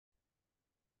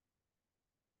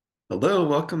Hello,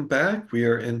 welcome back. We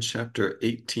are in chapter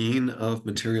 18 of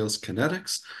Materials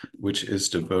Kinetics, which is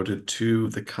devoted to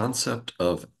the concept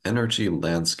of energy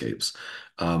landscapes.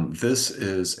 This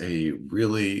is a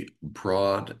really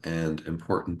broad and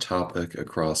important topic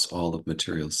across all of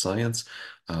materials science,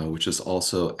 which is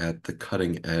also at the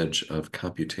cutting edge of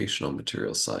computational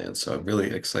materials science. So I'm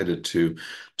really excited to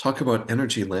talk about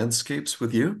energy landscapes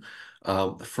with you.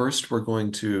 First, we're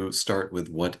going to start with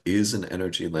what is an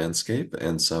energy landscape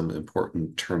and some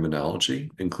important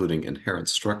terminology, including inherent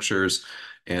structures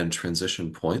and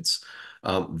transition points.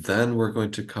 Then we're going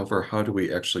to cover how do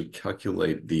we actually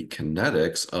calculate the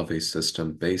kinetics of a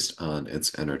system based on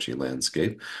its energy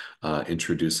landscape,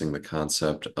 introducing the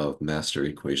concept of master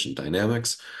equation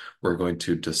dynamics. We're going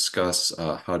to discuss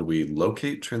how do we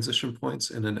locate transition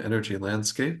points in an energy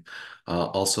landscape,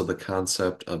 also the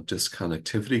concept of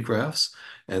disconnectivity graphs.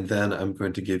 And then I'm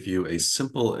going to give you a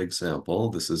simple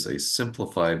example. This is a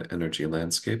simplified energy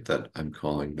landscape that I'm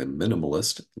calling the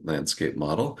minimalist landscape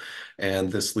model.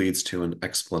 And this leads to an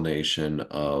explanation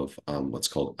of what's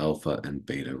called alpha and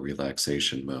beta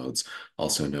relaxation modes,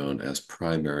 also known as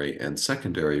primary and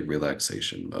secondary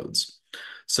relaxation modes.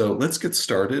 So let's get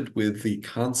started with the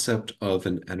concept of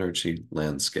an energy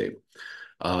landscape.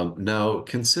 Now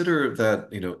consider that,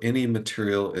 any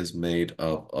material is made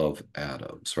up of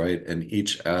atoms, right? And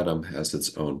each atom has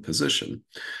its own position.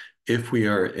 If we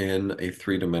are in a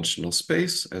three-dimensional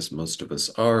space, as most of us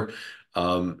are,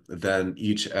 then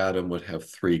each atom would have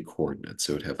three coordinates.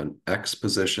 So it would have an X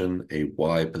position, a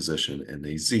Y position, and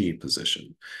a Z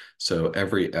position. So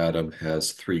every atom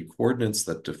has three coordinates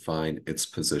that define its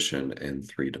position in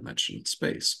three-dimensional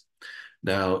space.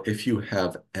 Now, if you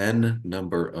have n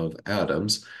number of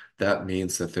atoms, that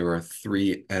means that there are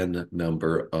three n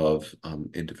number of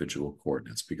individual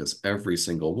coordinates because every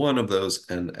single one of those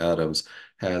n atoms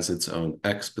has its own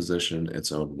x position,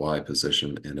 its own y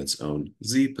position, and its own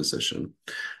z position.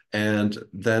 And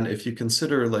then if you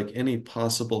consider like any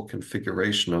possible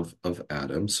configuration of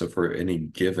atoms, so for any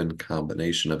given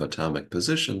combination of atomic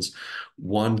positions,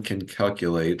 one can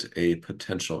calculate a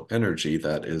potential energy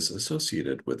that is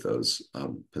associated with those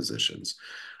positions.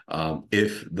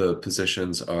 If the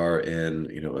positions are in,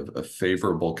 a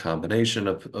favorable combination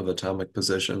of atomic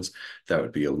positions, that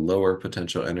would be a lower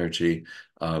potential energy.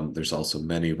 There's also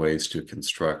many ways to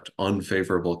construct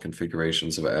unfavorable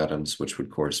configurations of atoms, which would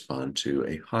correspond to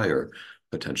a higher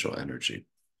potential energy.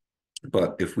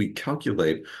 But if we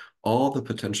calculate all the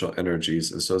potential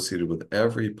energies associated with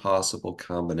every possible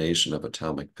combination of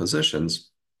atomic positions,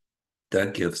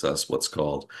 that gives us what's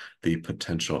called the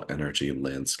potential energy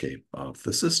landscape of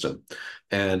the system.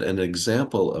 And an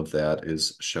example of that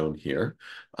is shown here.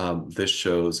 This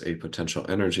shows a potential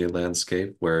energy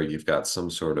landscape where you've got some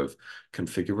sort of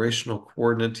configurational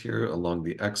coordinate here along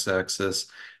the x-axis,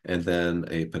 and then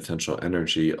a potential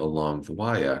energy along the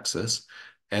y-axis.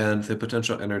 And the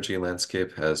potential energy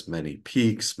landscape has many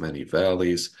peaks, many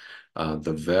valleys.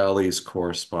 The valleys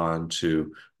correspond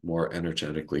to more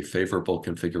energetically favorable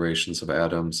configurations of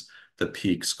atoms. The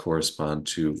peaks correspond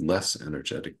to less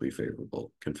energetically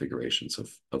favorable configurations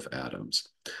of atoms.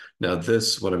 Now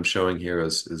this, what I'm showing here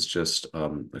is just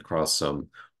across some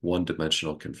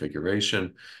one-dimensional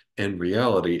configuration. In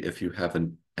reality, if you have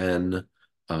an n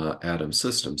atom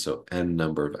system, so n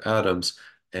number of atoms,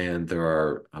 and there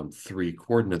are three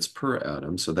coordinates per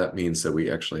atom. So that means that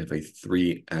we actually have a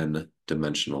 3n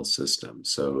dimensional system.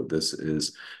 So this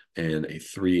is in a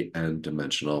 3n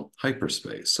dimensional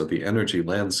hyperspace. So the energy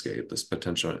landscape, this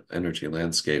potential energy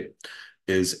landscape,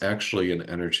 is actually an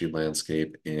energy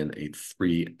landscape in a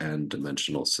 3n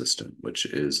dimensional system, which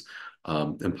is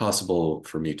impossible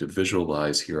for me to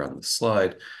visualize here on the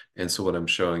slide. And so what I'm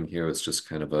showing here is just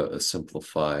kind of a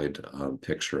simplified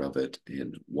picture of it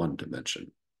in one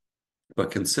dimension. But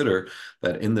consider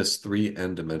that in this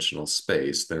 3n dimensional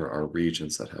space, there are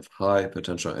regions that have high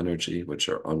potential energy, which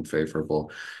are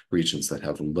unfavorable, regions that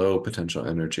have low potential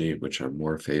energy, which are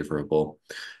more favorable.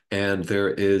 And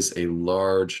there is a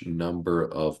large number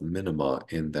of minima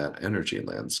in that energy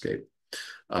landscape.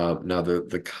 Now,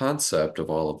 the concept of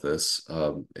all of this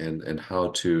and how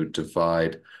to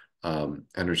divide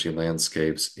energy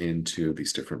landscapes into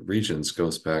these different regions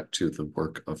goes back to the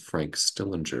work of Frank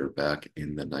Stillinger back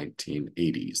in the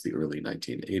 1980s, the early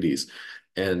 1980s.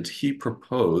 And he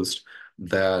proposed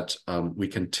that we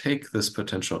can take this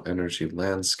potential energy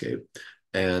landscape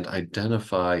and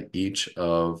identify each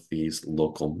of these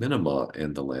local minima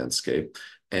in the landscape,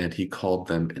 and he called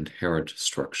them inherent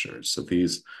structures. So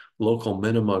these local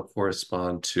minima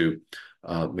correspond to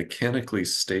mechanically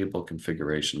stable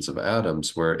configurations of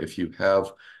atoms where if you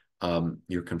have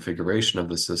your configuration of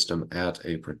the system at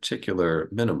a particular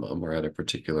minimum or at a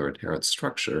particular inherent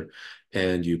structure,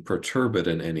 and you perturb it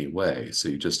in any way. So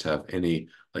you just have any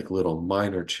like little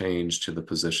minor change to the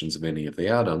positions of any of the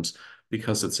atoms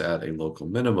because it's at a local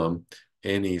minimum.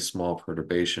 Any small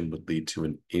perturbation would lead to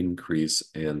an increase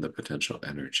in the potential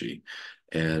energy.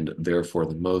 And therefore,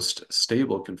 the most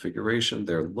stable configuration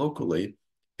there locally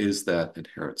is that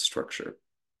inherent structure.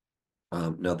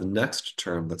 Now, the next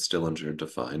term that Stillinger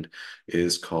defined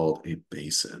is called a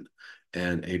basin.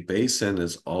 And a basin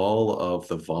is all of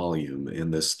the volume in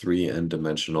this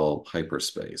 3n-dimensional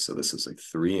hyperspace. So this is a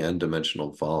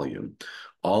 3n-dimensional volume.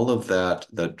 All of that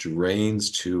that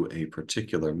drains to a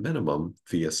particular minimum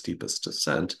via steepest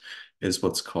descent is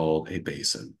what's called a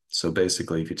basin. So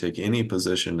basically, if you take any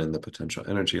position in the potential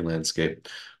energy landscape,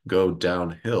 go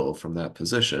downhill from that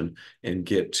position and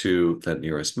get to that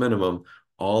nearest minimum,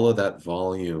 all of that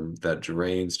volume that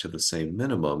drains to the same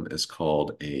minimum is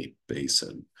called a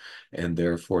basin. And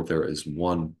therefore, there is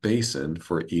one basin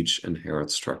for each inherent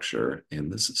structure in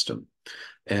the system.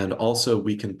 And also,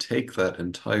 we can take that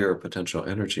entire potential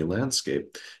energy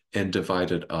landscape and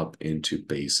divide it up into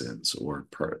basins or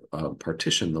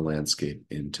partition the landscape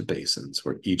into basins,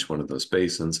 where each one of those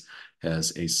basins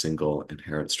has a single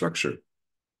inherent structure.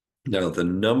 Now, the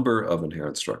number of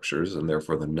inherent structures, and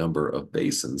therefore the number of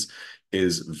basins,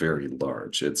 is very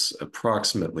large. It's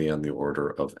approximately on the order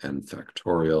of n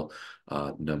factorial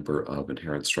number of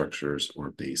inherent structures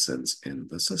or basins in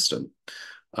the system.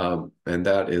 And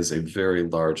that is a very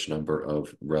large number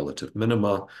of relative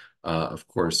minima. Of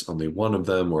course, only one of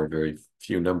them or a very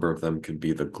few number of them could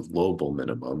be the global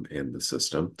minimum in the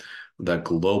system. That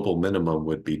global minimum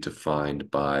would be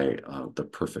defined by the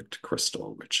perfect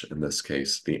crystal, which in this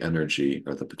case, the energy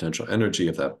or the potential energy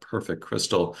of that perfect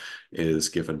crystal is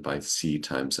given by C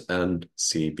times N,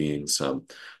 C being some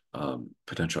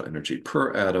potential energy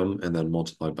per atom, and then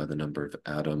multiplied by the number of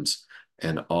atoms.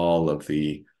 And all of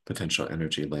the potential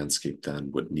energy landscape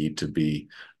then would need to be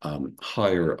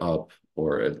higher up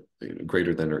or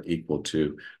greater than or equal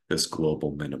to this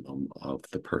global minimum of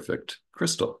the perfect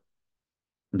crystal.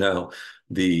 Now,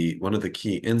 one of the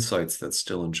key insights that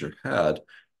Stillinger had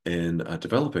in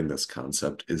developing this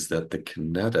concept is that the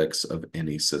kinetics of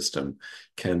any system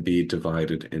can be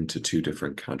divided into two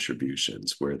different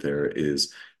contributions, where there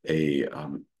is a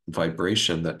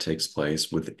vibration that takes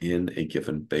place within a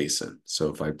given basin.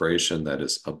 So vibration that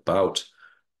is about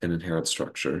an inherent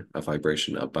structure, a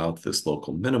vibration about this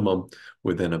local minimum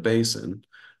within a basin,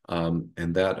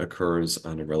 and that occurs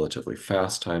on a relatively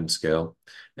fast time scale.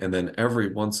 And then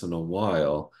every once in a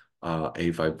while, a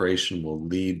vibration will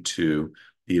lead to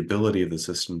the ability of the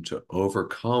system to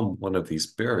overcome one of these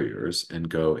barriers and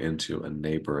go into a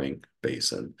neighboring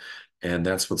basin. And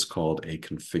that's what's called a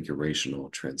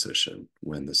configurational transition,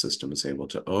 when the system is able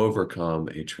to overcome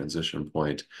a transition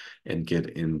point and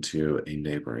get into a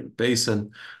neighboring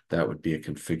basin. That would be a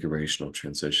configurational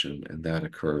transition, and that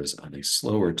occurs on a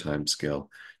slower time scale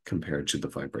compared to the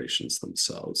vibrations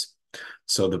themselves.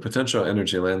 So the potential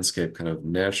energy landscape kind of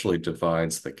naturally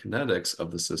divides the kinetics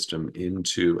of the system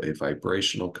into a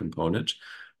vibrational component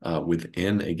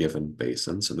within a given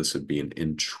basin. So this would be an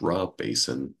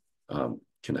intra-basin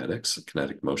kinetics,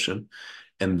 kinetic motion,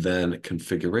 and then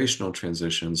configurational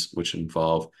transitions, which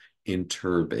involve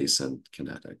inter-basin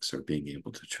kinetics, or being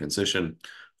able to transition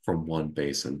from one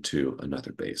basin to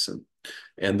another basin.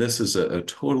 And this is a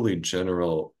totally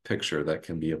general picture that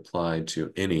can be applied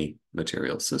to any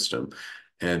material system.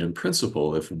 And in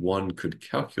principle, if one could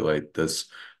calculate this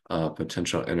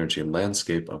potential energy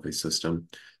landscape of a system,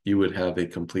 you would have a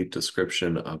complete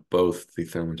description of both the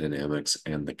thermodynamics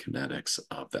and the kinetics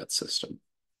of that system.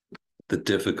 The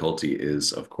difficulty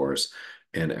is, of course,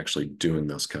 in actually doing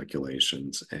those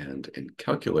calculations and in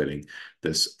calculating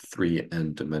this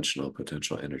 3n-dimensional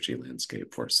potential energy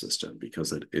landscape for a system,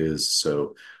 because it is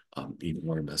so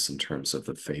enormous in terms of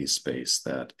the phase space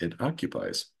that it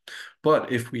occupies.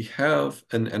 But if we have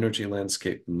an energy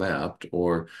landscape mapped,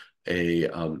 or a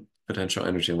potential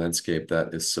energy landscape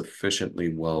that is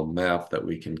sufficiently well mapped that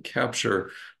we can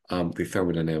capture the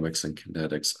thermodynamics and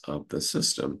kinetics of the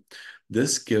system,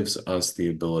 this gives us the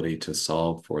ability to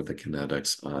solve for the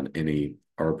kinetics on any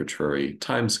arbitrary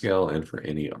timescale and for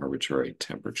any arbitrary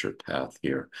temperature path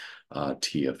here,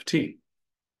 T of T.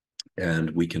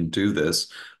 And we can do this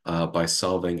by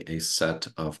solving a set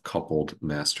of coupled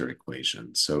master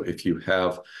equations. So if you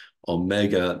have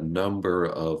omega number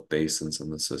of basins in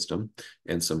the system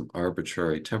and some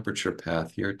arbitrary temperature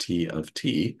path here, T of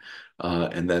T,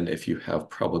 and then if you have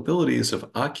probabilities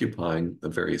of occupying the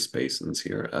various basins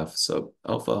here, F sub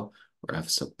alpha or F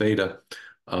sub beta,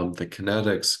 the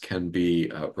kinetics can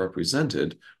be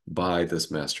represented by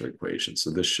this master equation. So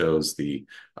this shows the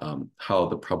how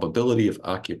the probability of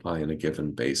occupying a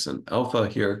given basin alpha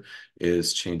here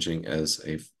is changing as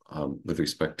a with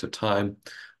respect to time.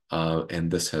 And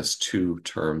this has two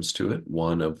terms to it.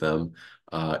 One of them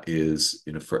is,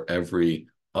 for every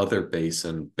other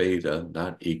basin beta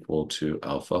not equal to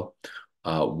alpha,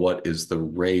 what is the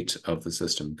rate of the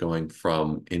system going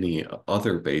from any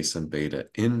other basin beta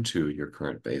into your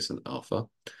current basin alpha.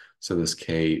 So this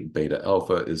K beta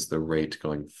alpha is the rate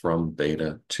going from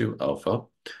beta to alpha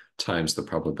times the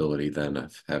probability then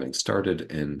of having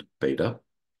started in beta.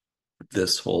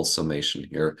 This whole summation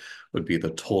here would be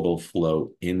the total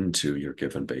flow into your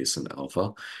given basin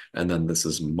alpha. And then this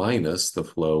is minus the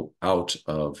flow out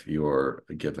of your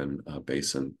given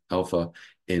basin alpha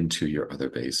into your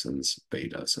other basins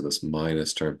beta. So this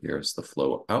minus term here is the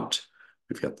flow out.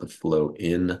 We've got the flow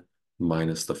in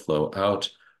minus the flow out.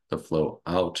 The flow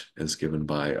out is given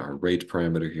by our rate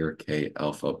parameter here, K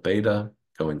alpha beta,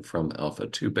 going from alpha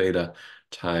to beta,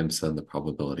 times then the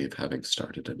probability of having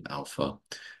started in alpha.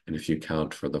 And if you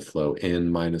count for the flow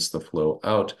in minus the flow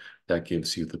out, that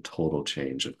gives you the total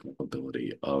change of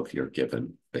probability of your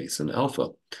given basin alpha.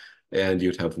 And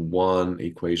you'd have one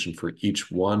equation for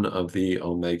each one of the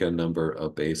omega number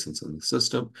of basins in the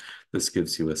system. This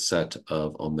gives you a set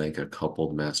of omega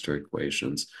coupled master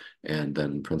equations. And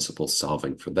then principal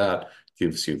solving for that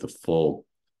gives you the full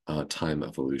time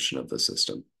evolution of the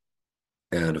system.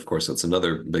 And of course, that's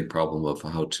another big problem of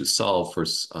how to solve for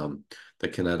the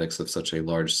kinetics of such a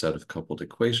large set of coupled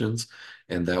equations.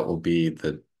 And that will be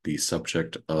the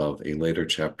subject of a later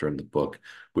chapter in the book,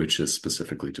 which is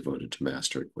specifically devoted to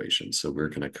master equations. So we're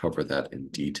going to cover that in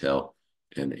detail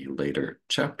in a later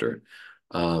chapter.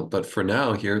 But for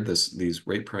now here, these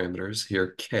rate parameters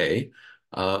here, K,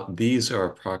 these are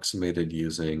approximated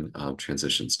using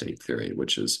transition state theory,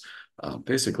 which is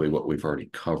basically what we've already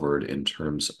covered in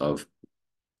terms of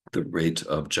the rate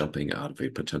of jumping out of a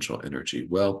potential energy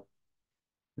well.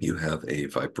 You have a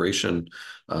vibration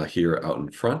here out in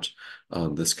front.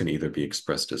 This can either be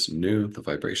expressed as nu, the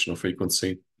vibrational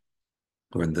frequency,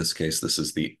 or in this case, this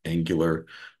is the angular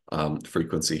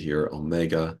frequency here,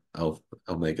 omega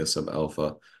sub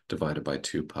alpha divided by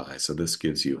 2 pi. So this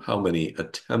gives you how many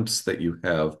attempts that you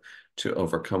have to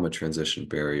overcome a transition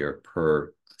barrier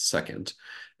per second.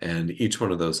 And each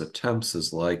one of those attempts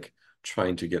is like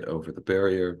trying to get over the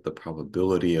barrier. The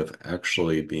probability of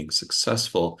actually being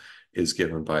successful is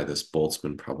given by this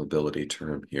Boltzmann probability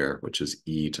term here, which is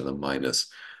e to the minus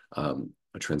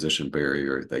a transition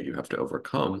barrier that you have to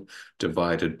overcome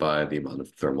divided by the amount of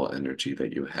thermal energy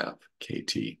that you have,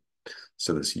 kT.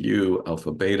 So this U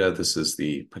alpha beta, this is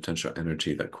the potential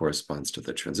energy that corresponds to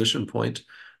the transition point,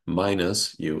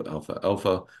 minus U alpha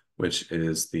alpha, which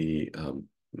is the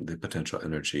potential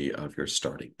energy of your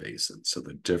starting basin. So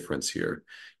the difference here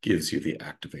gives you the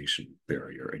activation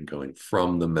barrier and going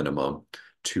from the minimum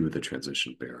to the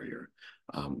transition barrier.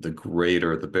 The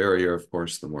greater the barrier, of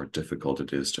course, the more difficult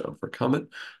it is to overcome it.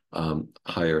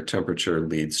 Higher temperature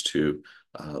leads to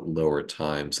lower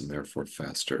times and therefore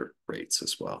faster rates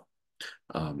as well.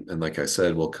 And like I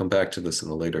said, we'll come back to this in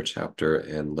a later chapter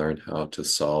and learn how to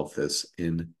solve this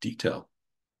in detail.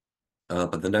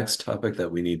 But the next topic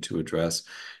that we need to address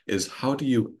is how do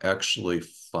you actually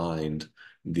find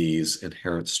these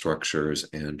inherent structures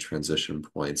and transition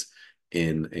points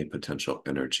in a potential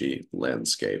energy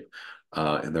landscape?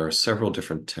 And there are several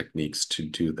different techniques to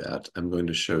do that. I'm going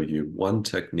to show you one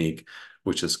technique,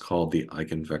 which is called the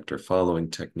eigenvector-following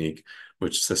technique,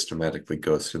 which systematically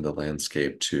goes through the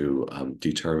landscape to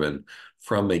determine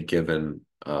from a given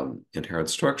inherent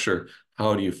structure,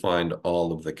 how do you find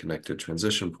all of the connected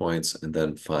transition points and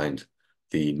then find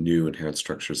the new inherent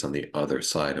structures on the other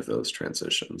side of those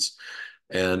transitions.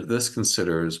 And this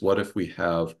considers what if we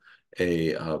have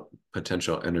a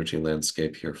potential energy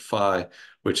landscape here, phi,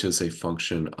 which is a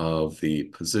function of the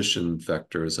position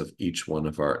vectors of each one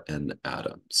of our n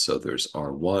atoms. So there's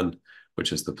R1,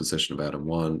 which is the position of atom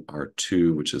 1,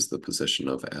 R2, which is the position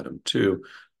of atom 2,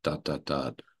 dot, dot,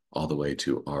 dot, all the way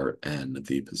to Rn,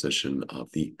 the position of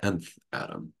the nth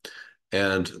atom.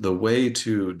 And the way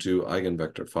to do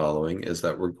eigenvector following is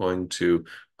that we're going to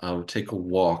take a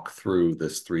walk through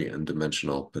this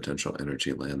 3n-dimensional potential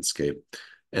energy landscape.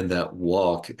 And that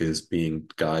walk is being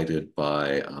guided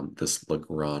by this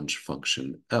Lagrange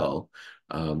function L,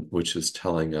 which is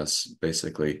telling us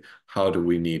basically how do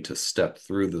we need to step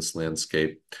through this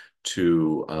landscape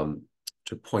to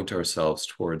point ourselves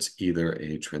towards either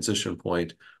a transition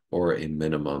point or a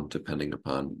minimum, depending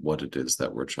upon what it is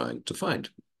that we're trying to find.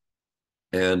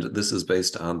 And this is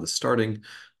based on the starting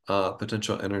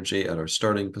potential energy at our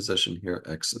starting position here,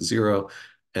 x0,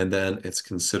 and then it's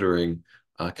considering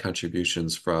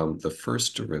contributions from the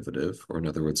first derivative, or in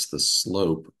other words, the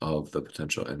slope of the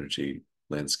potential energy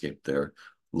landscape there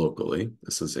locally.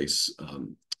 This is a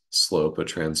slope, a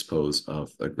transpose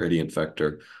of a gradient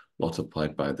vector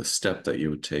multiplied by the step that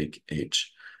you would take,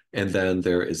 h. And then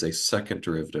there is a second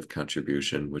derivative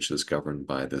contribution, which is governed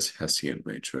by this Hessian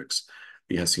matrix.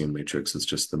 The Hessian matrix is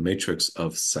just the matrix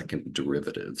of second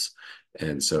derivatives.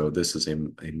 And so this is a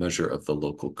measure of the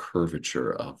local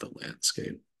curvature of the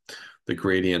landscape. The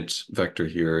gradient vector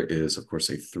here is, of course,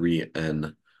 a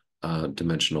 3n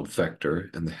dimensional vector,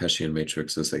 and the Hessian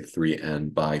matrix is a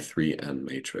 3n by 3n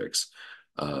matrix.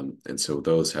 And so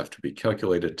those have to be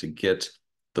calculated to get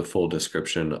the full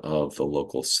description of the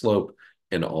local slope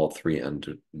in all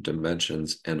 3n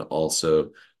dimensions, and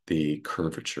also the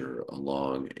curvature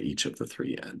along each of the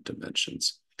 3n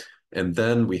dimensions. And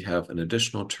then we have an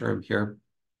additional term here,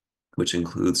 which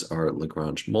includes our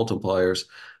Lagrange multipliers.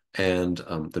 And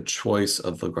the choice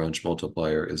of Lagrange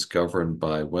multiplier is governed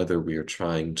by whether we are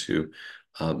trying to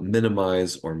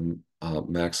minimize or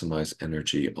maximize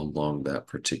energy along that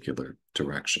particular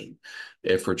direction.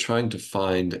 If we're trying to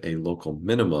find a local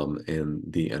minimum in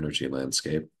the energy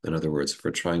landscape, in other words, if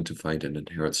we're trying to find an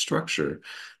inherent structure,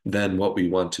 then what we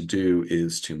want to do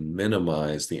is to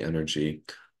minimize the energy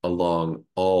along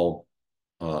all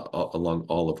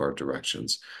of our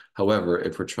directions. However,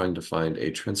 if we're trying to find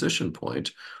a transition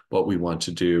point, what we want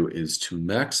to do is to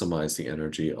maximize the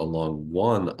energy along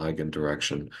one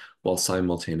eigendirection while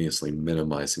simultaneously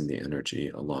minimizing the energy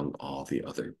along all the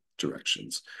other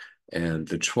directions. And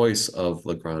the choice of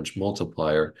Lagrange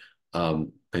multiplier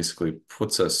basically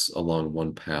puts us along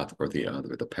one path or the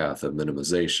other, the path of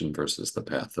minimization versus the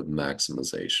path of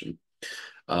maximization.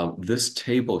 This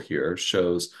table here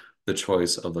shows the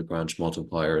choice of Lagrange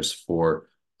multipliers for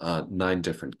 9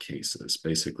 different cases.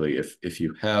 Basically, if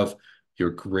you have your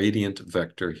gradient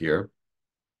vector here,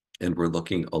 and we're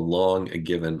looking along a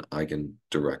given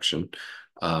eigendirection,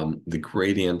 the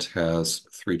gradient has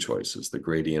 3 choices. The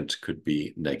gradient could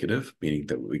be negative, meaning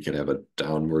that we could have a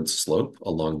downward slope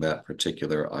along that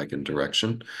particular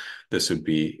eigendirection. This would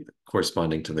be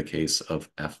corresponding to the case of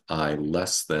fi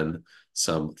less than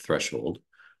some threshold.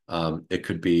 It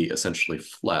could be essentially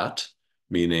flat,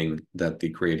 meaning that the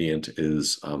gradient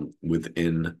is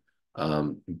within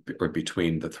or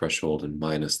between the threshold and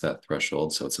minus that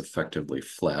threshold, so it's effectively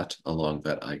flat along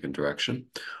that eigendirection.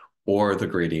 Or the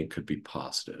gradient could be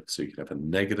positive, so you could have a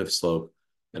negative slope,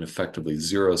 an effectively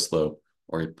zero slope,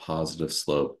 or a positive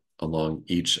slope along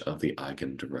each of the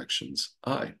eigendirections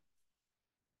I.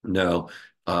 Now,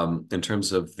 in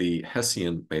terms of the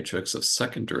Hessian matrix of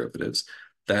second derivatives,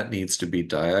 that needs to be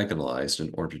diagonalized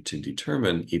in order to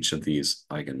determine each of these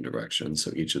eigendirections,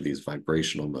 so each of these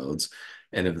vibrational modes.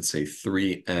 And if it's a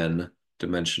 3n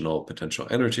dimensional potential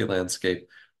energy landscape,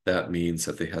 that means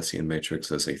that the Hessian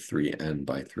matrix is a 3n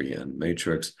by 3n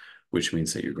matrix, which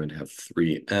means that you're going to have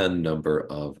 3n number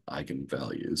of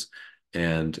eigenvalues.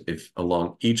 And if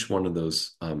along each one of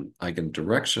those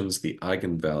eigendirections, the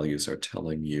eigenvalues are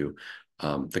telling you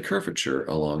the curvature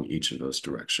along each of those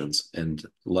directions. And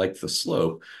like the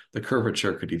slope, the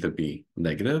curvature could either be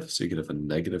negative, so you could have a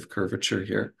negative curvature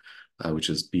here, which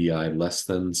is bi less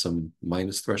than some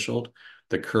minus threshold.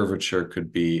 The curvature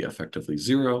could be effectively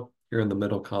 0 here in the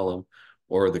middle column,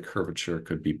 or the curvature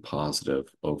could be positive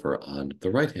over on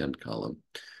the right-hand column.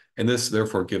 And this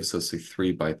therefore gives us a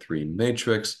 3 by 3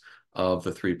 matrix of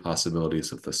the 3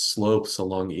 possibilities of the slopes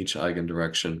along each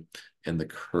eigendirection and the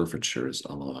curvatures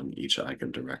along each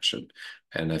eigendirection.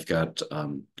 And I've got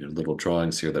little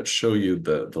drawings here that show you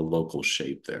the local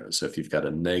shape there. So if you've got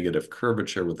a negative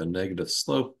curvature with a negative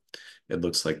slope, it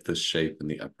looks like this shape in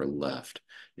the upper left.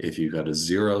 If you've got a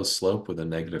 0 slope with a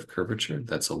negative curvature,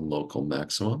 that's a local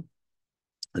maximum.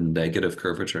 A negative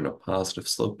curvature and a positive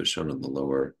slope is shown in the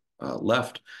lower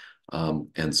left,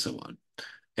 and so on.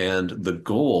 And the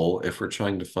goal, if we're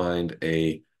trying to find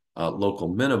a local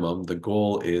minimum, the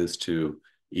goal is to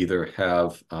either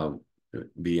have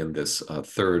be in this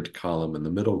third column in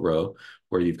the middle row,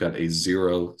 where you've got a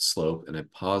 0 slope and a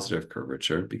positive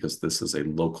curvature, because this is a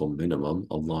local minimum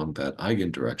along that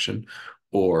eigendirection.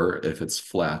 Or if it's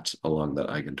flat along that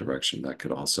eigendirection, that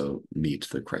could also meet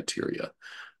the criteria.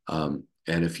 And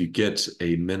if you get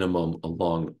a minimum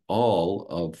along all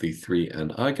of the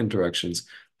 3n eigendirections,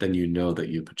 then you know that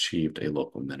you've achieved a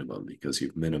local minimum because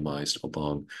you've minimized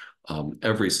along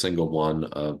every single one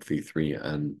of the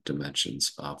 3n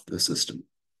dimensions of the system.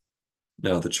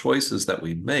 Now, the choices that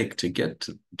we make to get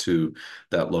to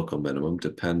that local minimum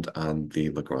depend on the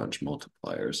Lagrange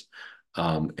multipliers.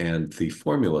 And the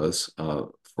formulas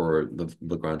for for the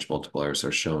Lagrange multipliers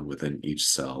are shown within each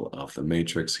cell of the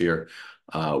matrix here,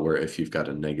 where if you've got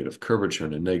a negative curvature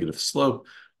and a negative slope,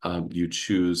 you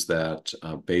choose that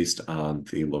based on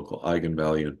the local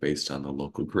eigenvalue and based on the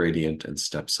local gradient and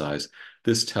step size.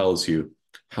 This tells you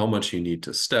how much you need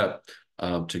to step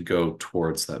to go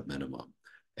towards that minimum.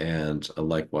 And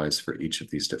likewise for each of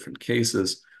these different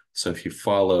cases. So if you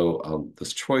follow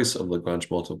this choice of Lagrange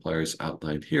multipliers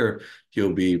outlined here,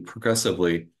 you'll be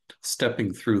progressively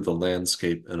stepping through the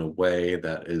landscape in a way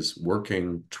that is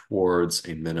working towards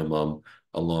a minimum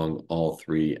along all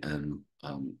three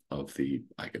of the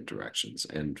eigendirections.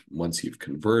 And once you've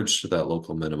converged to that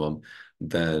local minimum,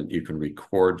 then you can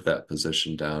record that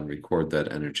position down, record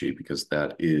that energy, because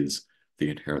that is the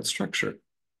inherent structure.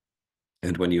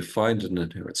 And when you find an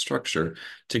inherent structure,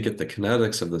 to get the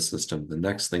kinetics of the system, the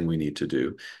next thing we need to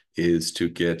do is to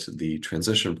get the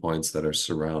transition points that are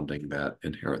surrounding that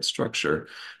inherent structure.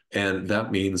 And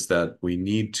that means that we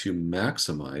need to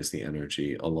maximize the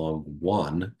energy along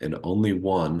one and only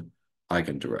one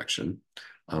eigendirection.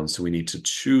 So we need to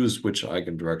choose which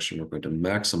eigendirection we're going to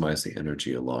maximize the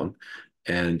energy along.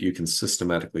 And you can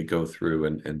systematically go through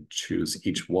and choose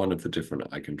each one of the different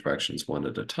eigendirections one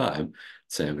at a time.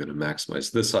 Say, I'm going to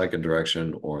maximize this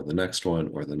eigendirection or the next one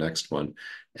or the next one,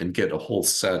 and get a whole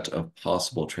set of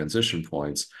possible transition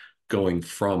points going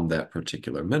from that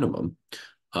particular minimum.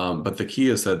 But the key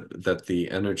is that the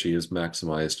energy is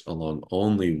maximized along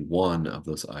only one of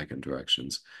those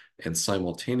eigendirections, and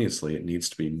simultaneously it needs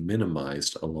to be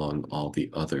minimized along all the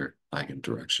other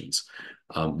eigendirections.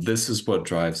 This is what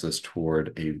drives us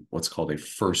toward what's called a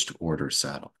first order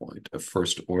saddle point. A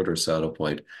first order saddle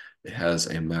point, it has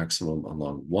a maximum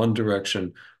along one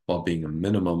direction while being a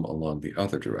minimum along the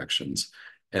other directions.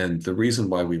 And the reason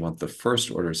why we want the first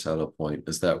order saddle point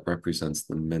is that represents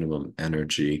the minimum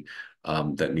energy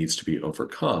that needs to be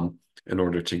overcome in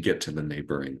order to get to the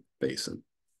neighboring basin.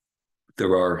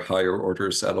 There are higher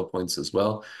order saddle points as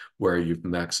well, where you've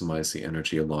maximized the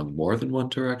energy along more than one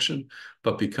direction,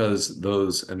 but because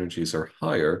those energies are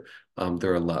higher,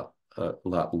 they're a lot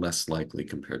less likely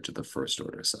compared to the first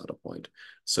order saddle point.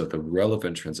 So the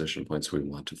relevant transition points we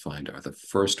want to find are the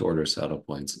first order saddle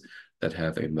points that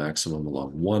have a maximum along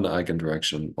one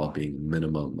eigendirection while being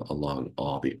minimum along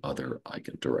all the other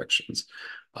eigendirections.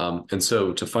 And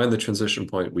so to find the transition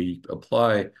point, we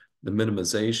apply the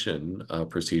minimization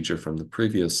procedure from the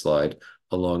previous slide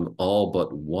along all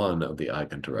but one of the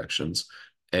eigendirections.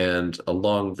 And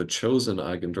along the chosen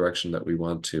eigendirection that we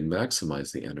want to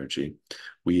maximize the energy,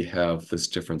 we have this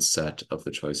different set of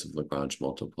the choice of Lagrange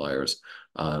multipliers,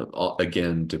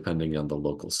 again, depending on the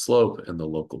local slope and the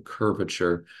local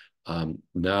curvature.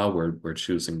 Now we're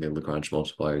choosing the Lagrange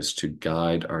multipliers to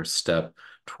guide our step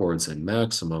towards a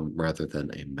maximum rather than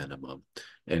a minimum.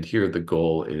 And here the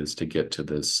goal is to get to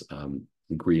this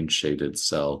green shaded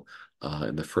cell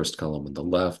in the first column on the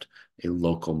left, a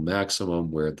local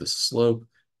maximum where the slope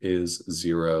is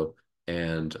 0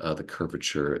 and the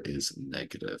curvature is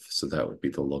negative. So that would be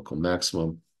the local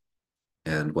maximum.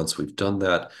 And once we've done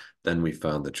that, then we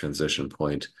found the transition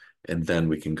point, and then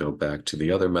we can go back to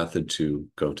the other method to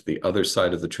go to the other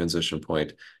side of the transition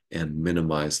point and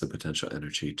minimize the potential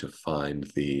energy to find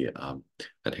the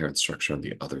adherent structure on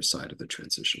the other side of the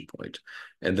transition point.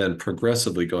 And then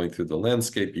progressively going through the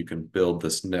landscape, you can build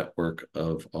this network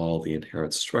of all the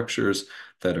inherent structures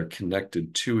that are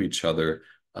connected to each other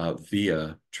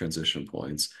via transition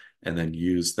points, and then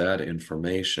use that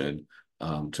information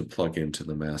to plug into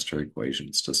the master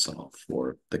equations to solve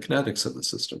for the kinetics of the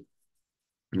system.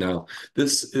 Now,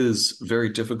 this is very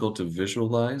difficult to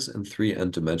visualize in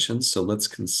 3n dimensions, so let's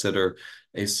consider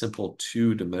a simple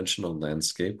two-dimensional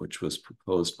landscape, which was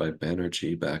proposed by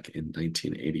Banerjee back in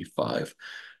 1985.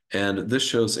 And this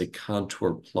shows a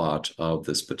contour plot of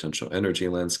this potential energy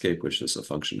landscape, which is a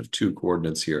function of two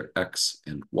coordinates here, x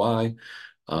and y.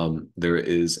 There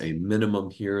is a minimum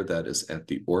here that is at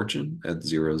the origin at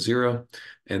 0, 0.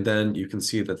 And then you can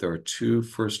see that there are two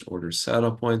first order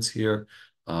saddle points here.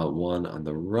 One on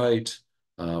the right,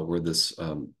 where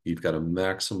you've got a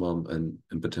maximum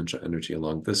and potential energy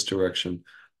along this direction,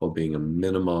 while being a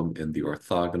minimum in the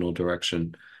orthogonal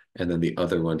direction. And then the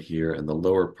other one here in the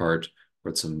lower part,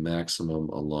 where it's a maximum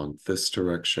along this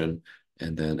direction,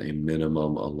 and then a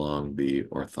minimum along the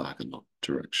orthogonal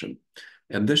direction.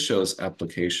 And this shows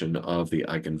application of the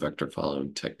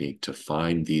eigenvector-following technique to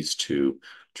find these two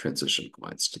transition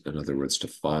points. In other words, to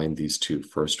find these two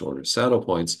first-order saddle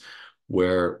points,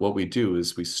 where what we do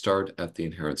is we start at the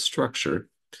inherent structure,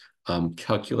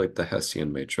 calculate the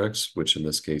Hessian matrix, which in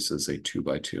this case is a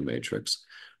 2x2 matrix.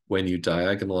 When you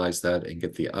diagonalize that and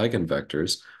get the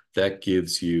eigenvectors, that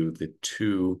gives you the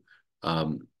two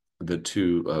the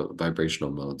two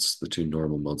vibrational modes, the two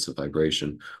normal modes of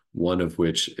vibration, one of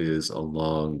which is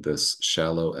along this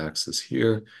shallow axis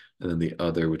here, and then the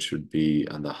other, which would be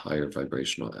on the higher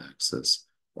vibrational axis,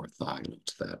 orthogonal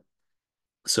to that.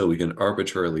 So we can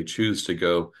arbitrarily choose to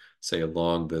go, say,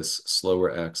 along this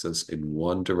slower axis in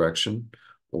one direction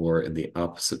or in the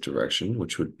opposite direction,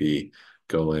 which would be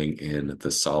going in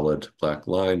the solid black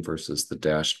line versus the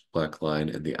dashed black line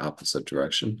in the opposite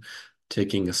direction.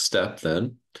 Taking a step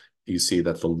then, you see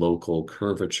that the local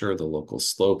curvature, the local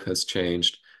slope has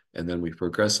changed, and then we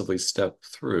progressively step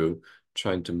through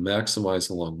trying to maximize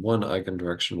along one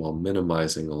eigendirection while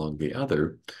minimizing along the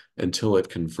other until it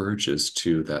converges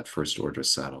to that first order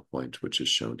saddle point, which is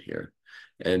shown here.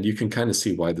 And you can kind of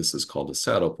see why this is called a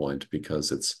saddle point,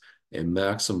 because it's a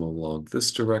maximum along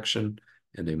this direction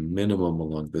and a minimum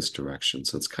along this direction.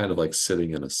 So it's kind of like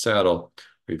sitting in a saddle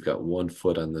where you've got one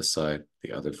foot on this side,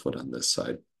 the other foot on this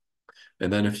side.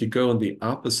 And then if you go in the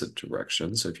opposite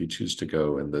direction, so if you choose to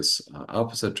go in this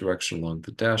opposite direction along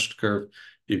the dashed curve,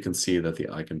 you can see that the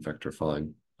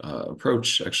eigenvector-following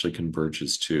approach actually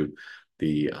converges to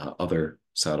the other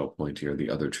saddle point here, the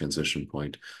other transition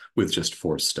point, with just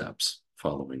 4 steps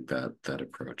following that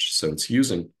approach. So it's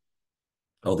using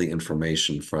all the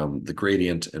information from the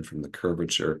gradient and from the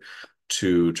curvature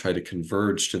to try to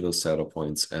converge to those saddle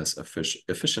points as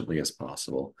efficiently as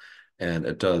possible. And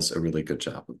it does a really good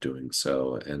job of doing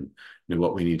so. And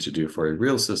what we need to do for a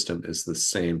real system is the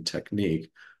same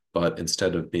technique, but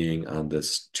instead of being on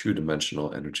this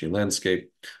 2-dimensional energy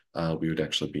landscape, we would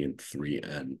actually be in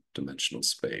 3n dimensional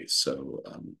space. So,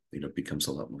 it becomes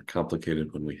a lot more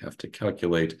complicated when we have to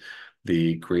calculate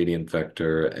the gradient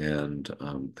vector and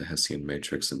the Hessian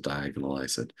matrix and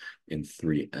diagonalize it in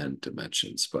 3n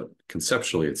dimensions. But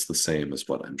conceptually, it's the same as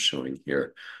what I'm showing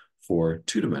here for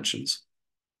 2 dimensions.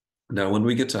 Now, when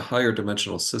we get to higher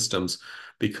dimensional systems,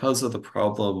 because of the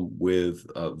problem with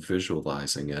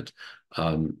visualizing it,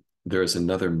 there's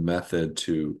another method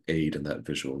to aid in that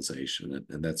visualization,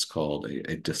 and that's called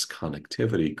a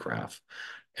disconnectivity graph.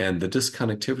 And the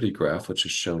disconnectivity graph, which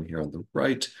is shown here on the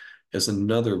right, is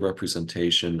another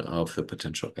representation of the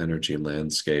potential energy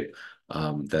landscape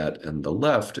that on the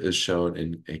left is shown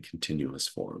in a continuous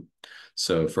form.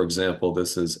 So for example,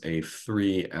 this is a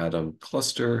 3-atom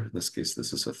cluster. In this case,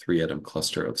 this is a 3-atom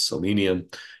cluster of selenium.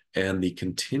 And the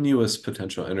continuous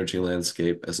potential energy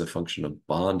landscape as a function of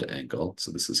bond angle.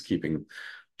 So this is keeping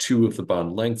 2 of the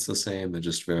bond lengths the same and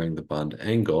just varying the bond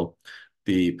angle.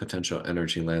 The potential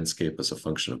energy landscape as a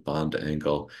function of bond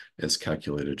angle is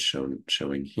calculated,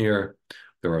 showing here.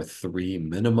 There are 3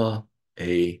 minima,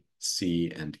 A,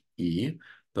 C, and E.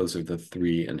 Those are the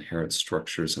 3 inherent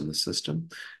structures in the system.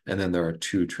 And then there are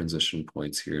 2 transition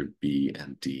points here, B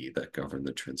and D, that govern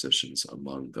the transitions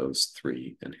among those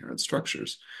 3 inherent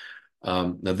structures.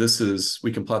 Now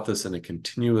we can plot this in a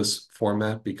continuous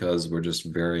format because we're just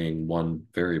varying one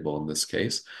variable in this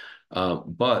case.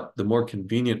 But the more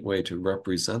convenient way to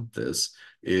represent this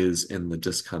is in the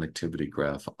disconnectivity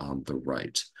graph on the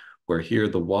right, where here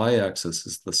the y-axis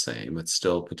is the same. It's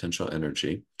still potential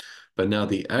energy. But now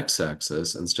the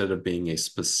x-axis, instead of being a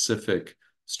specific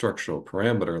structural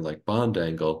parameter like bond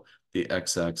angle, the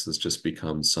x-axis just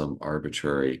becomes some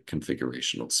arbitrary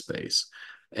configurational space.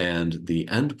 And the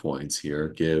endpoints here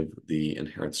give the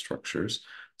inherent structures.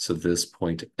 So this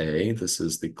point A, this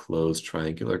is the closed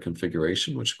triangular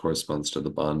configuration, which corresponds to the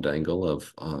bond angle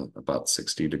of about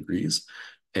 60 degrees.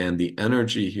 And the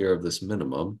energy here of this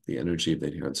minimum, the energy of the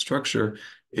inherent structure,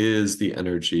 is the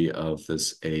energy of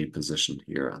this A position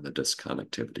here on the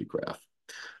disconnectivity graph.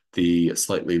 The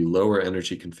slightly lower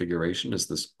energy configuration is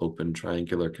this open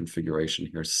triangular configuration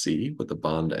here, C, with the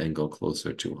bond angle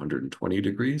closer to 120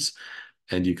 degrees.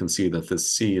 And you can see that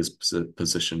this C is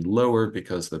positioned lower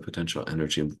because the potential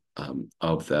energy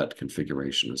of that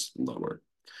configuration is lower.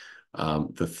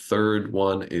 The third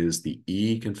one is the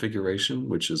E configuration,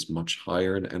 which is much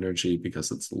higher in energy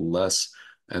because it's less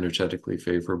energetically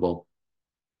favorable.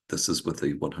 This is with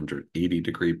a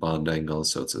 180-degree bond angle,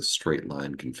 so it's a straight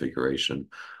line configuration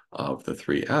of the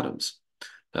 3 atoms.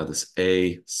 Now this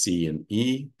A, C, and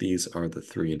E, these are the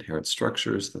 3 inherent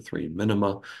structures, the 3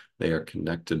 minima. They are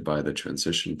connected by the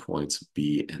transition points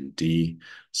B and D.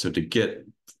 So to get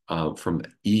from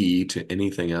E to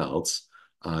anything else,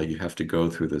 you have to go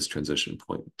through this transition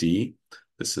point D.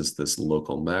 This is this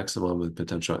local maximum of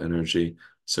potential energy.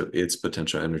 So its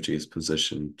potential energy is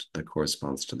positioned that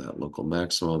corresponds to that local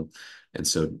maximum. And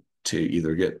so to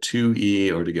either get to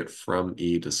E or to get from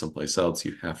E to someplace else,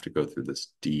 you have to go through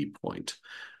this D point.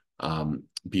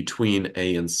 Between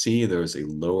A and C, there is a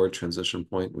lower transition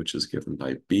point, which is given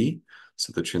by B.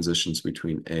 So the transitions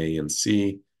between A and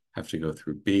C have to go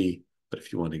through B, but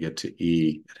if you want to get to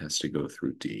E, it has to go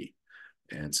through D.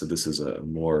 And so this is a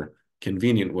more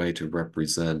convenient way to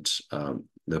represent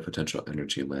the potential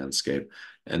energy landscape.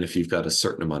 And if you've got a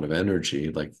certain amount of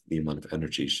energy, like the amount of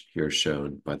energy here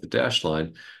shown by the dashed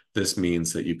line, this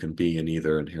means that you can be in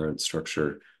either inherent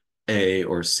structure A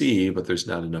or C, but there's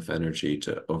not enough energy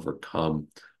to overcome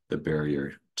the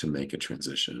barrier to make a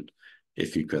transition.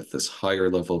 If you've got this higher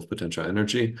level of potential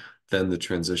energy, then the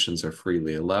transitions are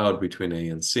freely allowed between A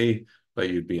and C, but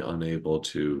you'd be unable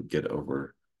to get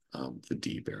over the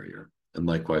D barrier. And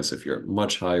likewise, if you're at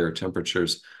much higher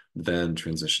temperatures, then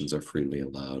transitions are freely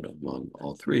allowed among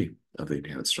all three of the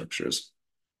inherent structures.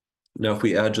 Now, if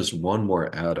we add just one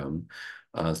more atom,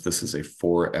 this is a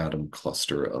 4-atom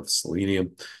cluster of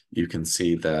selenium, you can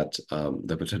see that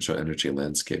the potential energy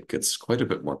landscape gets quite a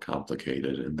bit more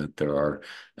complicated in that there are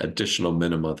additional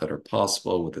minima that are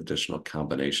possible with additional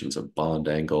combinations of bond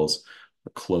angles,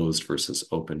 closed versus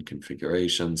open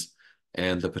configurations,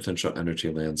 and the potential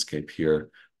energy landscape here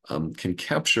can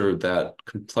capture that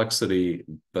complexity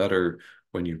better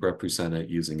when you represent it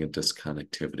using a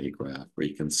disconnectivity graph, where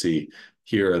you can see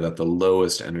here that the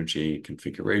lowest energy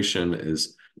configuration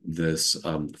is this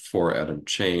 4-atom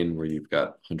chain where you've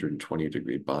got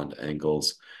 120-degree bond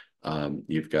angles.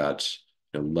 You've got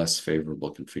less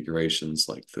favorable configurations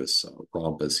like this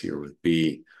rhombus here with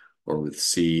B, or with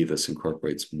C, this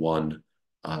incorporates one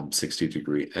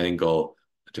 60-degree angle,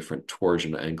 a different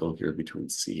torsion angle here between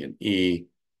C and E,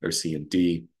 or C and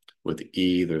D. With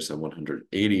E, there's a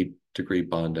 180-degree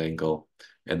bond angle,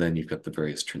 and then you've got the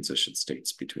various transition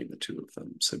states between the two of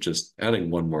them. So just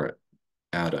adding one more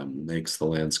atom makes the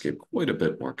landscape quite a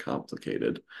bit more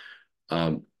complicated.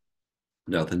 Now,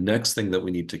 the next thing that we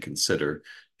need to consider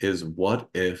is what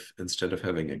if instead of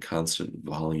having a constant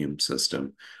volume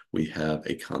system, we have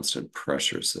a constant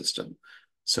pressure system?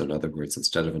 So in other words,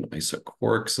 instead of an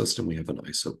isochoric system, we have an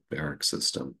isobaric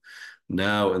system.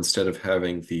 Now, instead of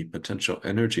having the potential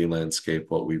energy landscape,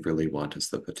 what we really want is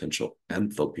the potential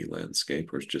enthalpy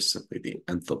landscape, or just simply the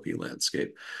enthalpy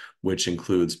landscape, which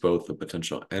includes both the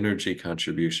potential energy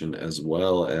contribution as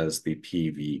well as the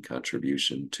PV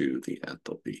contribution to the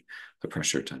enthalpy, the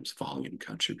pressure times volume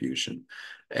contribution.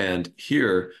 And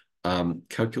here,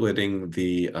 calculating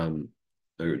the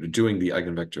or doing the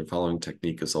eigenvector following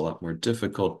technique is a lot more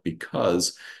difficult,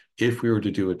 because if we were to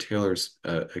do a Taylor's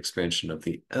expansion of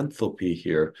the enthalpy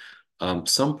here,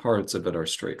 some parts of it are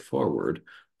straightforward,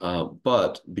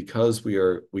 but because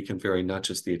we can vary not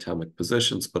just the atomic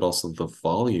positions, but also the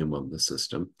volume of the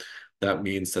system, that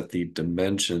means that the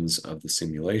dimensions of the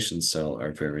simulation cell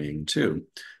are varying too.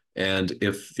 And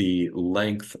if the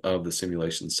length of the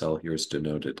simulation cell here is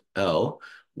denoted L,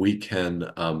 we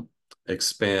can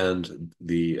expand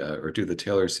the or do the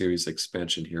Taylor series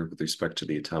expansion here with respect to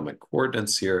the atomic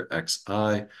coordinates here,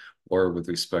 xi, or with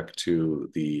respect to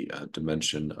the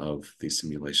dimension of the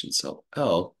simulation cell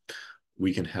L.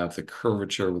 We can have the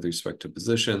curvature with respect to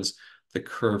positions, the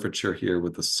curvature here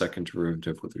with the second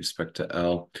derivative with respect to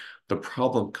L. The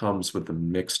problem comes with the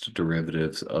mixed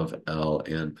derivatives of L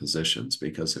and positions,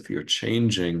 because if you're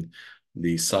changing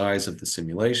the size of the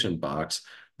simulation box,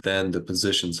 then the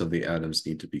positions of the atoms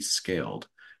need to be scaled.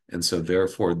 And so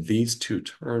therefore, these two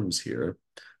terms here,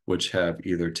 which have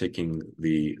either taking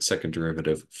the second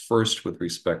derivative first with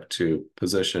respect to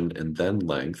position and then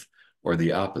length, or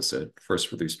the opposite, first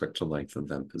with respect to length and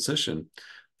then position,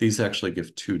 these actually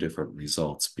give two different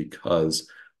results because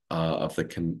of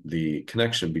the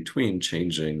connection between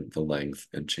changing the length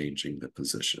and changing the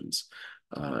positions.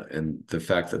 And the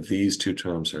fact that these two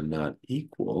terms are not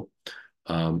equal,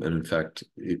 and in fact,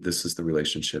 this is the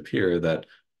relationship here, that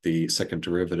the second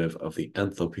derivative of the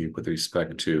enthalpy with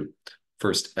respect to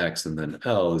first x and then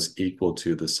L is equal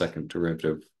to the second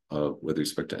derivative with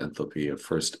respect to enthalpy of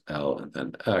first L and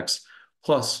then x,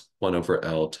 plus 1 over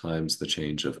L times the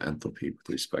change of enthalpy with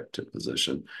respect to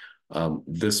position.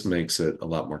 This makes it a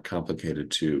lot more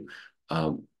complicated to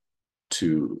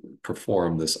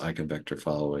perform this eigenvector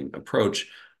following approach,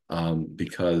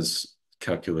 because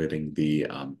calculating the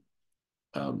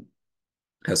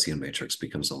Hessian matrix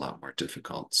becomes a lot more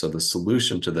difficult. So the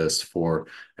solution to this for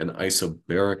an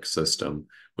isobaric system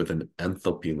with an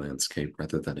enthalpy landscape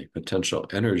rather than a potential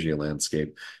energy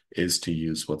landscape is to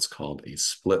use what's called a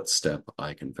split-step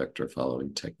eigenvector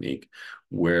following technique,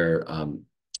 where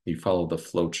you follow the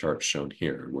flow chart shown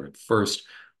here, where first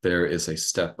there is a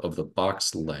step of the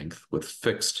box length with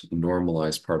fixed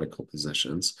normalized particle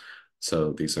positions.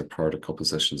 So these are particle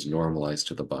positions normalized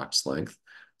to the box length.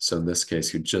 So in this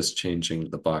case, you're just changing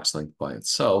the box length by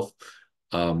itself,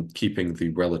 keeping the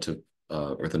relative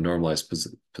or the normalized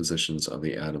positions of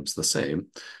the atoms the same.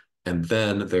 And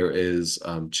then there is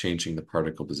changing the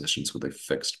particle positions with a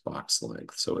fixed box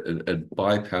length. So it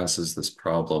bypasses this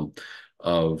problem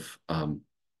of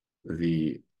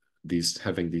these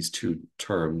having these two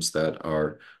terms that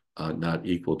are not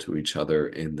equal to each other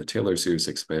in the Taylor series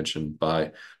expansion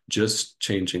by just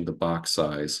changing the box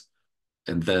size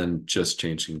and then just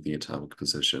changing the atomic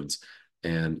positions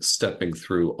and stepping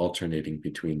through alternating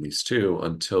between these two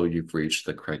until you've reached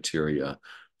the criteria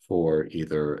for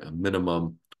either a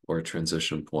minimum or a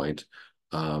transition point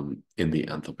in the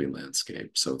enthalpy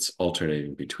landscape. So it's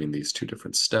alternating between these two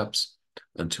different steps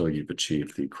until you've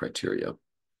achieved the criteria.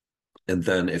 And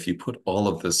then if you put all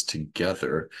of this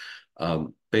together,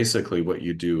 basically what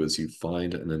you do is you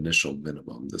find an initial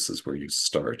minimum. This is where you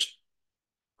start.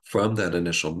 From that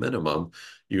initial minimum,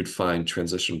 you'd find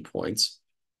transition points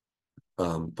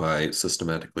by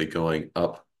systematically going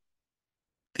up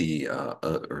the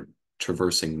or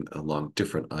traversing along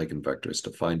different eigenvectors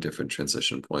to find different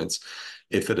transition points.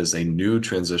 If it is a new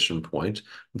transition point,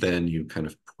 then you kind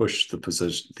of push the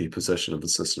position of the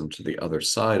system to the other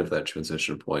side of that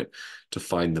transition point to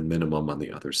find the minimum on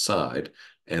the other side.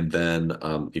 And then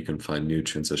you can find new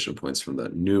transition points from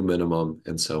that new minimum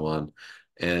and so on.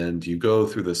 And you go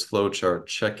through this flow chart,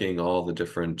 checking all the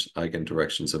different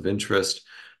eigendirections of interest.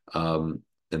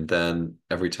 And then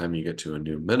every time you get to a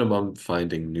new minimum,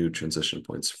 finding new transition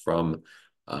points from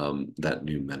that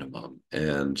new minimum.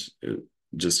 And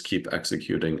just keep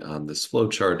executing on this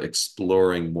flowchart,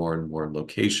 exploring more and more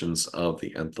locations of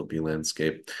the enthalpy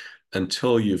landscape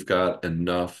until you've got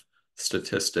enough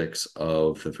statistics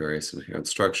of the various inherent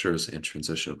structures and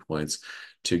transition points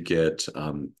to get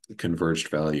converged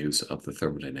values of the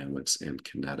thermodynamics and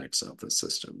kinetics of the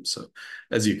system. So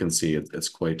as you can see, it's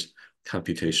quite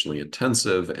computationally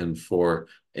intensive. And for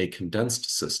a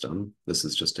condensed system, this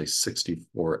is just a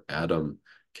 64 atom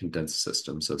condensed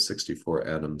system. So 64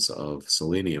 atoms of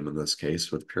selenium in this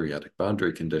case with periodic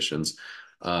boundary conditions,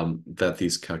 that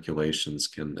these calculations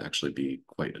can actually be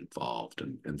quite involved.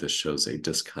 And this shows a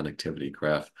disconnectivity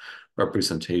graph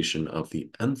representation of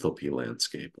the enthalpy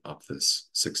landscape of this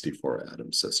 64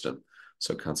 atom system.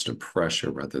 So constant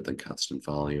pressure rather than constant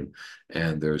volume.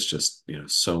 And there's just,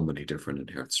 so many different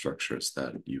inherent structures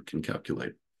that you can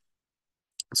calculate.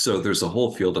 So there's a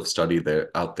whole field of study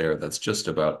out there that's just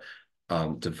about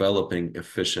developing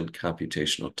efficient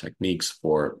computational techniques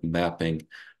for mapping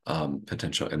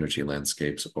potential energy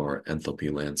landscapes or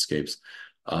enthalpy landscapes.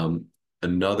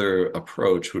 Another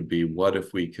approach would be, what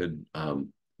if we could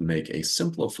make a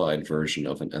simplified version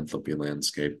of an enthalpy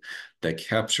landscape that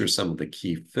captures some of the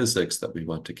key physics that we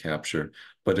want to capture,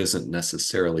 but isn't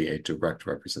necessarily a direct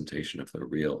representation of the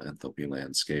real enthalpy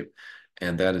landscape.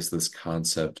 And that is this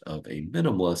concept of a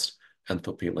minimalist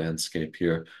enthalpy landscape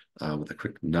here, with a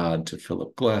quick nod to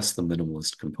Philip Glass, the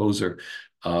minimalist composer,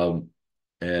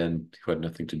 and who had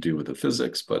nothing to do with the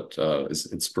physics, but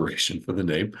is inspiration for the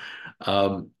name.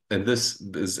 And this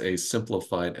is a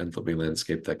simplified enthalpy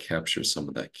landscape that captures some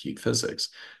of that key physics.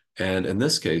 And in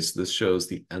this case, this shows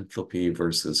the enthalpy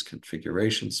versus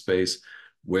configuration space,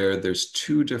 where there's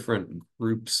two different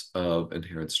groups of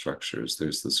inherent structures.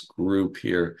 There's this group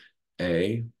here,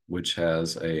 A, which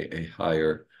has a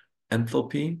higher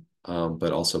enthalpy,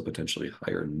 but also potentially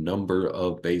higher number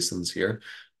of basins here.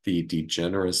 The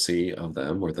degeneracy of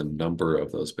them, or the number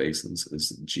of those basins, is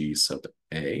G sub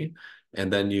A.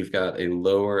 And then you've got a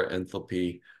lower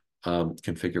enthalpy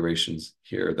configurations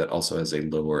here that also has a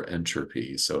lower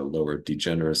entropy, so a lower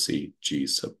degeneracy, G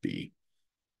sub B.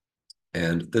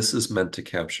 And this is meant to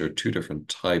capture two different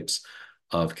types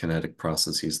of kinetic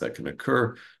processes that can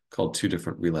occur, called two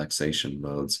different relaxation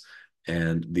modes.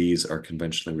 And these are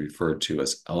conventionally referred to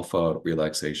as alpha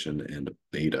relaxation and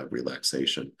beta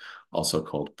relaxation, also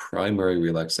called primary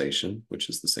relaxation, which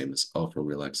is the same as alpha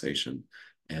relaxation,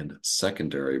 and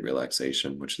secondary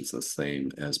relaxation, which is the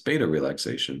same as beta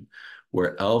relaxation,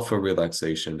 where alpha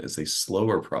relaxation is a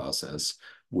slower process,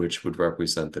 which would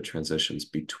represent the transitions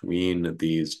between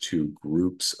these two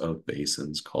groups of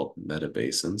basins called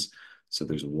metabasins. So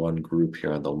there's one group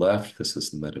here on the left. This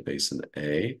is metabasin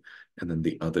A, and then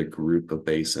the other group of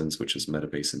basins, which is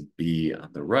metabasin B on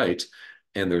the right.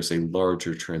 And there's a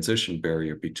larger transition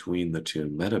barrier between the two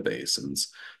metabasins.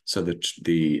 So that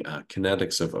the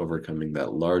kinetics of overcoming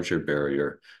that larger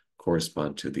barrier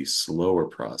correspond to the slower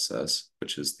process,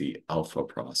 which is the alpha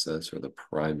process or the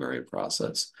primary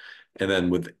process. And then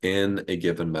within a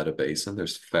given metabasin,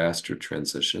 there's faster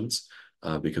transitions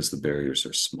because the barriers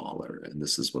are smaller. And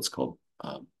this is what's called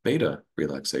beta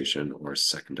relaxation or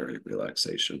secondary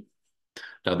relaxation.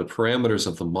 Now, the parameters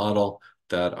of the model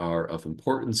that are of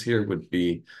importance here would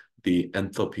be the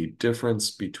enthalpy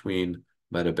difference between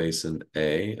metabasin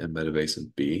A and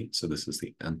metabasin B. So this is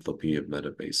the enthalpy of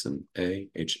metabasin A,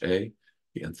 HA.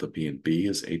 The enthalpy in B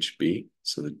is HB.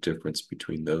 So the difference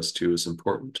between those two is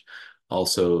important.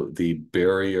 Also, the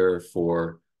barrier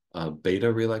for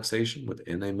beta relaxation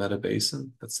within a metabasin,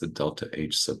 that's the delta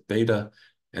H sub beta.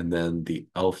 And then the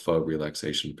alpha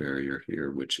relaxation barrier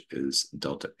here, which is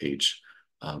delta H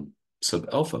sub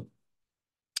alpha.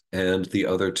 And the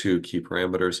other two key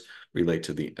parameters relate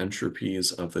to the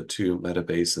entropies of the two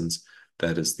metabasins.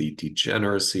 That is the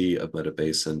degeneracy of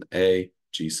metabasin A,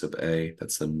 G sub A,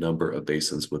 that's the number of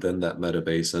basins within that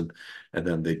metabasin, and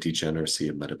then the degeneracy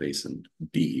of metabasin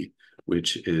B,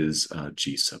 which is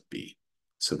G sub B.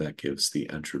 So that gives the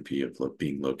entropy of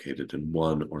being located in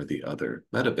one or the other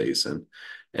metabasin.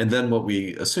 And then what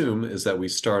we assume is that we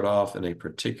start off in a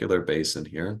particular basin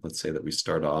here. Let's say that we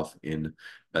start off in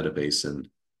metabasin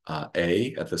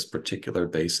A at this particular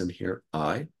basin here,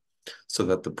 I, so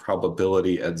that the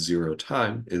probability at 0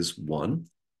 time is 1.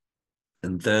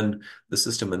 And then the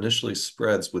system initially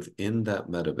spreads within that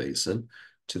metabasin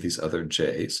to these other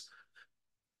J's.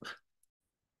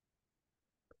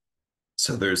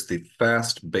 So there's the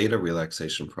fast beta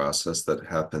relaxation process that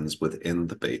happens within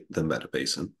the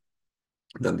metabasin.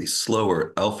 Then the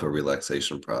slower alpha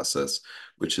relaxation process,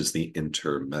 which is the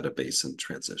inter-metabasin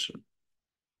transition.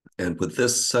 And with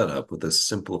this setup, with this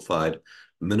simplified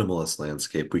minimalist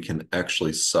landscape, we can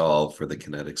actually solve for the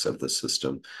kinetics of the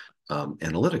system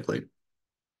analytically,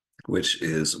 which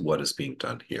is what is being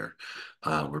done here.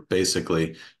 Where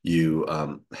basically you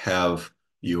have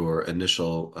your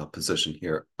initial position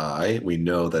here, I. We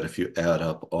know that if you add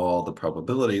up all the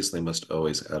probabilities, they must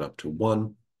always add up to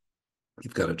 1.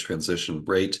 You've got a transition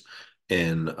rate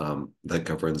in that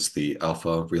governs the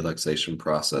alpha relaxation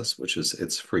process, which is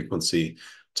its frequency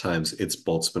times its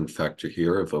Boltzmann factor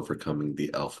here of overcoming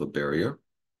the alpha barrier.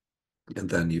 And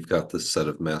then you've got this set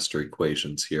of master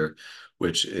equations here,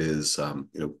 which is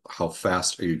how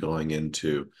fast are you going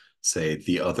into, say,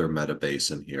 the other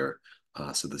metabasin here.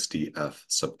 So this dF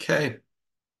sub k,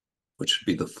 which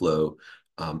would be the flow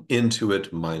into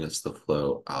it minus the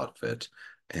flow out of it.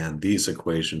 And these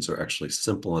equations are actually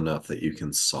simple enough that you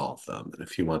can solve them. And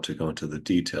if you want to go into the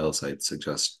details, I'd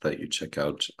suggest that you check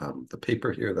out the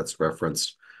paper here that's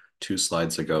referenced 2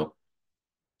 slides ago.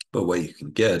 But what you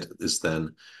can get is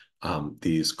then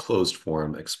these closed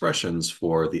form expressions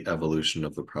for the evolution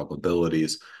of the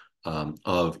probabilities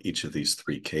of each of these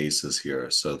 3 cases here.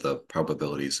 So the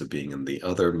probabilities of being in the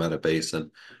other metabasin,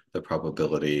 the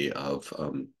probability of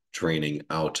draining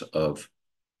out of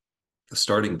the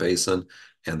starting basin,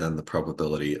 and then the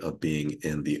probability of being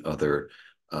in the other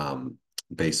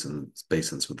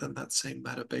basins within that same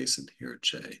metabasin here,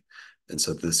 J. And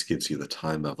so this gives you the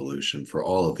time evolution for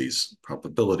all of these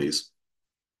probabilities.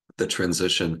 The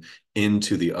transition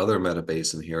into the other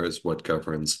metabasin here is what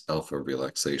governs alpha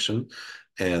relaxation.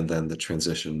 And then the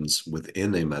transitions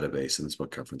within a metabasin is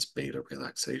what governs beta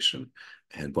relaxation.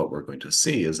 And what we're going to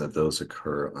see is that those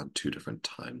occur on 2 different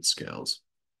time scales.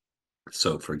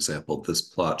 So for example, this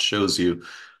plot shows you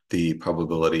the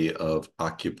probability of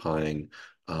occupying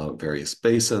various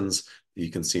basins. You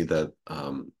can see that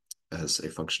as a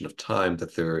function of time,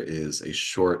 that there is a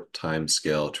short time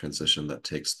scale transition that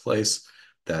takes place.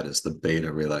 That is the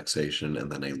beta relaxation,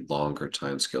 and then a longer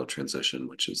time scale transition,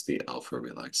 which is the alpha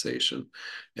relaxation.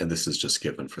 And this is just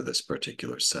given for this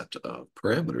particular set of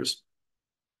parameters.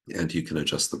 And you can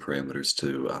adjust the parameters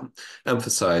to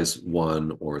emphasize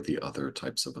one or the other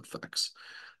types of effects.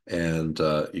 And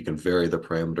you can vary the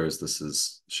parameters.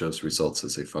 This shows results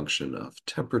as a function of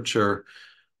temperature,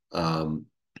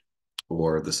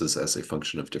 or this is as a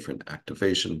function of different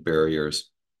activation barriers.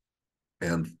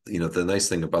 And the nice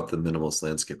thing about the minimalist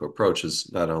landscape approach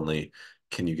is not only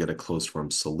can you get a closed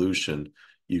form solution,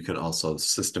 you can also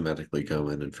systematically go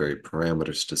in and vary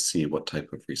parameters to see what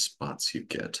type of response you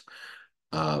get.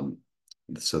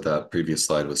 So that previous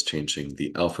slide was changing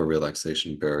the alpha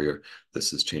relaxation barrier.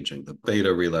 This is changing the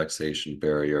beta relaxation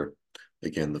barrier.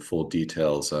 Again, the full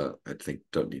details, I think,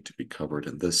 don't need to be covered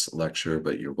in this lecture,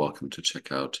 but you're welcome to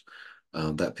check out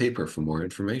that paper for more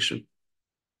information.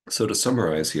 So to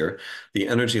summarize here, the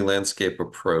energy landscape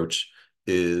approach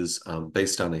is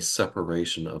based on a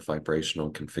separation of vibrational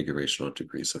and configurational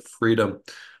degrees of freedom.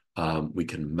 We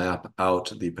can map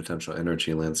out the potential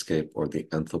energy landscape or the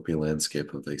enthalpy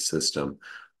landscape of a system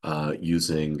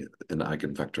using an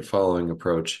eigenvector-following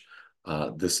approach.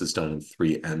 This is done in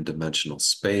 3 n-dimensional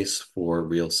space for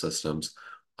real systems,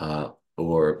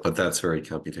 but that's very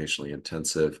computationally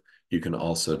intensive. You can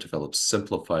also develop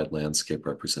simplified landscape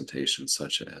representations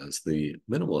such as the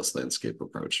minimalist landscape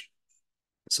approach.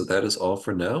 So that is all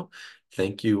for now.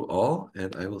 Thank you all,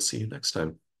 and I will see you next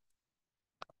time.